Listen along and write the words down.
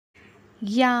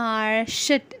Yeah,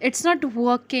 shit, it's not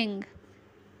working.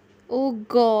 Oh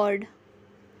god,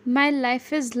 my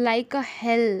life is like a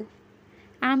hell.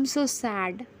 I'm so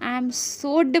sad. I'm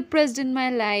so depressed in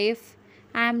my life.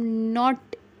 I'm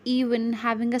not even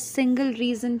having a single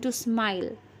reason to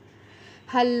smile.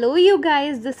 Hello, you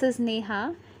guys, this is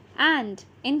Neha, and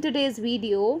in today's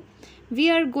video, we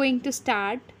are going to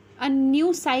start a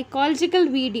new psychological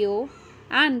video,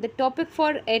 and the topic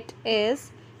for it is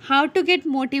how to get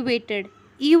motivated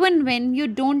even when you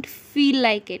don't feel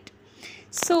like it.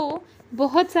 सो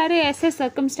बहुत सारे ऐसे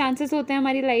circumstances होते हैं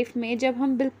हमारी life में जब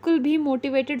हम बिल्कुल भी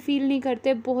मोटिवेटेड फील नहीं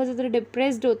करते, बहुत ज़्यादा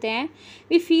डिप्रेस्ड होते हैं.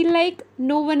 We feel like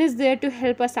no one is there to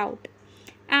help us out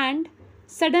and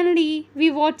suddenly we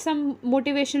watch some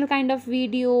motivational kind of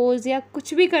videos या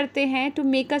कुछ भी करते हैं to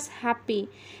make us happy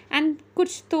and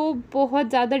कुछ तो बहुत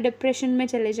ज़्यादा डिप्रेशन में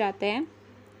चले जाते हैं.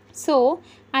 सो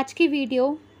आज की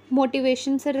वीडियो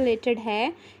मोटिवेशन से रिलेटेड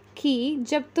है कि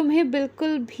जब तुम्हें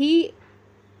बिल्कुल भी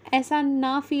ऐसा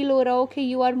ना फील हो रहा हो कि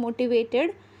यू आर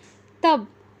मोटिवेटेड, तब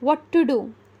what to do.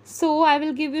 So I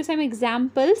will give you some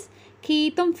examples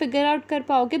कि तुम फिगर आउट कर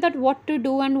पाओगे that what to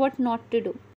do and what not to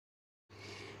do.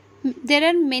 There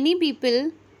are many people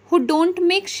who don't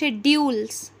make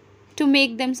schedules to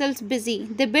make themselves busy.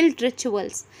 They build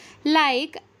rituals.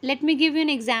 Like, let me give you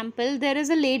an example. There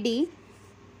is a lady,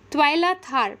 Twyla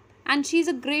Tharp, and she's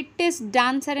a greatest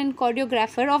dancer and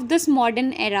choreographer of this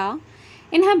modern era.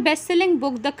 In her best-selling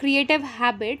book, The Creative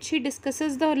Habit, she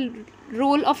discusses the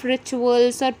role of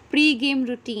rituals or pre-game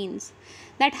routines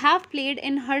that have played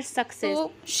in her success.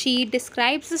 So, she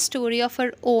describes the story of her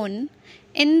own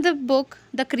in the book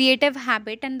The Creative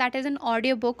Habit, and that is an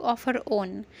audiobook of her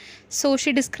own. So,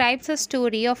 she describes the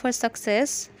story of her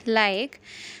success like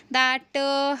that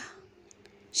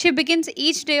she begins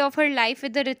each day of her life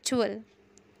with a ritual.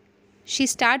 She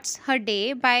starts her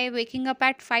day by waking up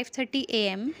at 5:30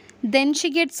 a.m. Then she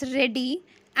gets ready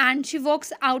and she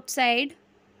walks outside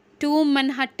to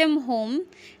Manhattan home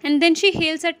and then she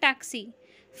hails a taxi.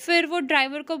 फिर वो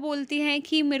driver को बोलती है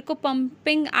कि मेरे को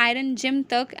pumping iron gym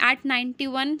तक eight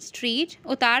 91 street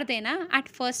उतार देना at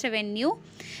first Avenue,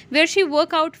 where she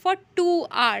work out for 2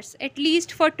 hours,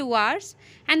 at least for 2 hours.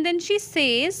 And then she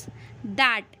says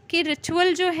that कि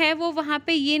रिचुअल जो है वो वहाँ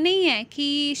पे ये नहीं है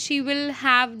कि she will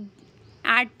have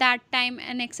at that time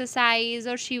an exercise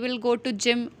or she will go to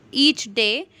gym each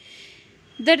day.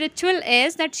 The ritual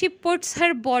is that she puts her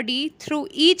body through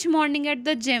each morning at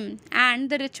the gym, and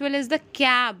the ritual is the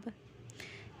cab.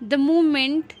 The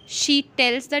moment she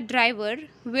tells the driver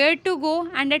where to go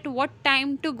and at what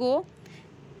time to go,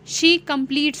 she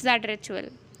completes that ritual.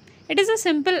 It is a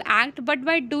simple act, but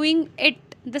by doing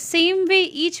it the same way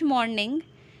each morning,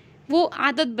 वो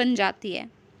आदत बन जाती है.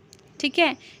 ठीक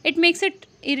है. It makes it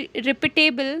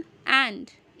repeatable and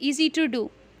easy to do.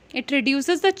 It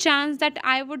reduces the chance that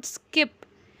I would skip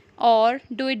or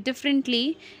do it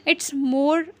differently. It's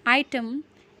more item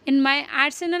in my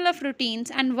arsenal of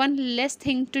routines and one less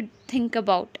thing to think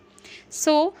about.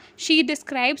 So she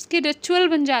describes कि ritual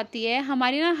बन जाती है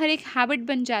हमारी ना, हर एक habit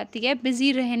बन जाती है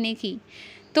busy रहने की.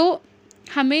 तो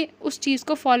हमें उस चीज़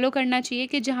को फॉलो करना चाहिए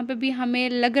कि जहाँ पे भी हमें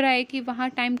लग रहा है कि वहाँ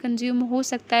टाइम कंज्यूम हो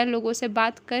सकता है, लोगों से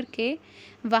बात करके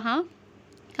वहाँ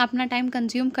अपना टाइम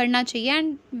कंज्यूम करना चाहिए.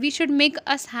 And we should make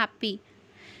us happy.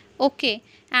 Okay.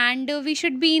 And we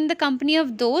should be in the company of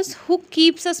those who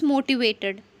keeps us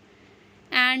motivated.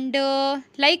 And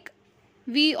like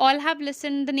we all have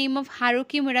listened the name of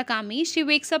Haruki Murakami. She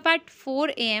wakes up at 4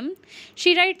 a.m.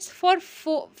 She writes for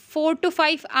 4 to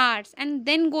 5 hours and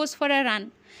then goes for a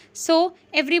run. So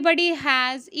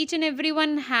each and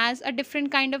everyone has a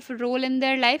different kind of role in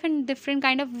their life and different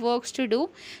kind of works to do.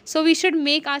 So we should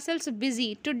make ourselves busy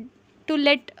to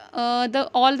let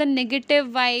all the negative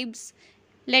vibes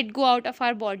let go out of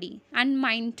our body and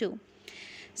mind too.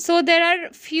 So there are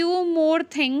few more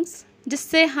things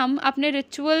जिससे हम अपने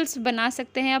rituals बना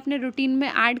सकते हैं, अपने routine में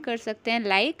add कर सकते हैं.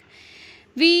 Like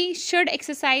we should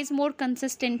exercise more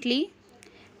consistently,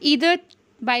 either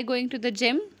by going to the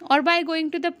gym or by going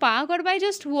to the park or by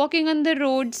just walking on the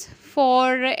roads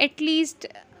for at least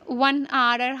 1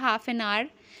 hour or half an hour,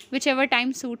 whichever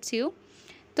time suits you.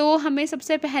 तो हमें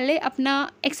सबसे पहले अपना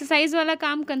exercise वाला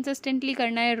काम consistently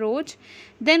करना है रोज़.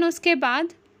 Then उसके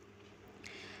बाद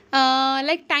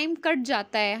लाइक टाइम कट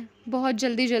जाता है बहुत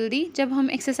जल्दी जब हम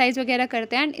एक्सरसाइज वगैरह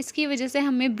करते हैं, एंड इसकी वजह से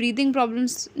हमें ब्रीदिंग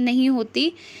प्रॉब्लम्स नहीं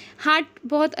होती. हार्ट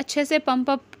बहुत अच्छे से पंप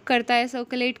अप करता है,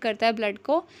 सर्कुलेट करता है ब्लड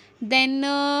को. देन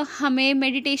हमें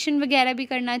मेडिटेशन वगैरह भी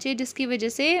करना चाहिए, जिसकी वजह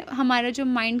से हमारा जो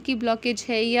माइंड की ब्लॉकेज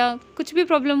है या कुछ भी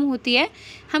प्रॉब्लम होती है,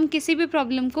 हम किसी भी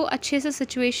प्रॉब्लम को अच्छे से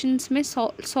सिचुएशंस में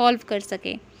सॉल्व कर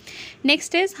सकें.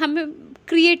 नेक्स्ट इज़ हमें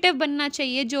क्रिएटिव बनना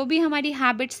चाहिए, जो भी हमारी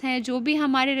हैबिट्स हैं, जो भी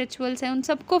हमारे रिचुअल्स हैं, उन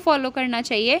सबको फॉलो करना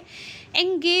चाहिए।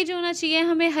 एंगेज होना चाहिए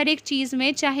हमें हर एक चीज़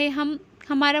में, चाहे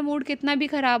हमारा मूड कितना भी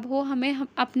ख़राब हो, हमें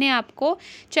अपने आप को,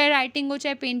 चाहे राइटिंग हो,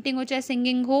 चाहे पेंटिंग हो, चाहे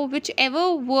सिंगिंग हो, which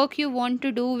ever work you want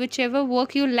to do, which ever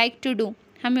work you like to do,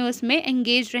 हमें उसमें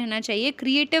एंगेज रहना चाहिए,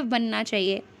 क्रिएटिव बनना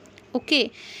चाहिए। Okay,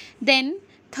 then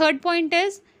third point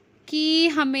is कि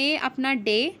हमें अपना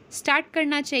डे स्टार्ट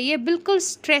करना चाहिए बिल्कुल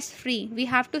stress free. We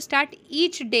have to start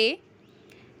each day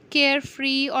care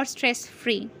free और stress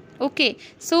free. Okay,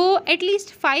 so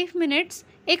at least 5 minutes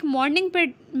एक मॉर्निंग पे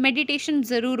मेडिटेशन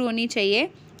ज़रूर होनी चाहिए।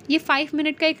 ये 5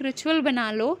 मिनट का एक रिचुअल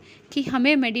बना लो कि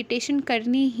हमें मेडिटेशन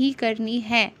करनी ही करनी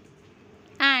है।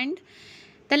 And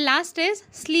the last is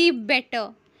sleep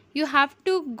better. You have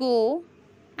to go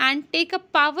and take a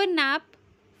power nap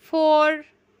for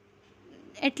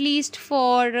at least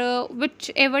for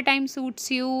whichever time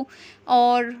suits you,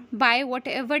 or by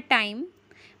whatever time,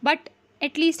 but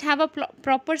at least have a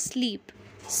proper sleep.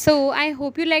 So I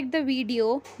hope you liked the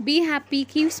video. Be happy,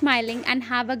 keep smiling, and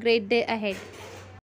have a great day ahead.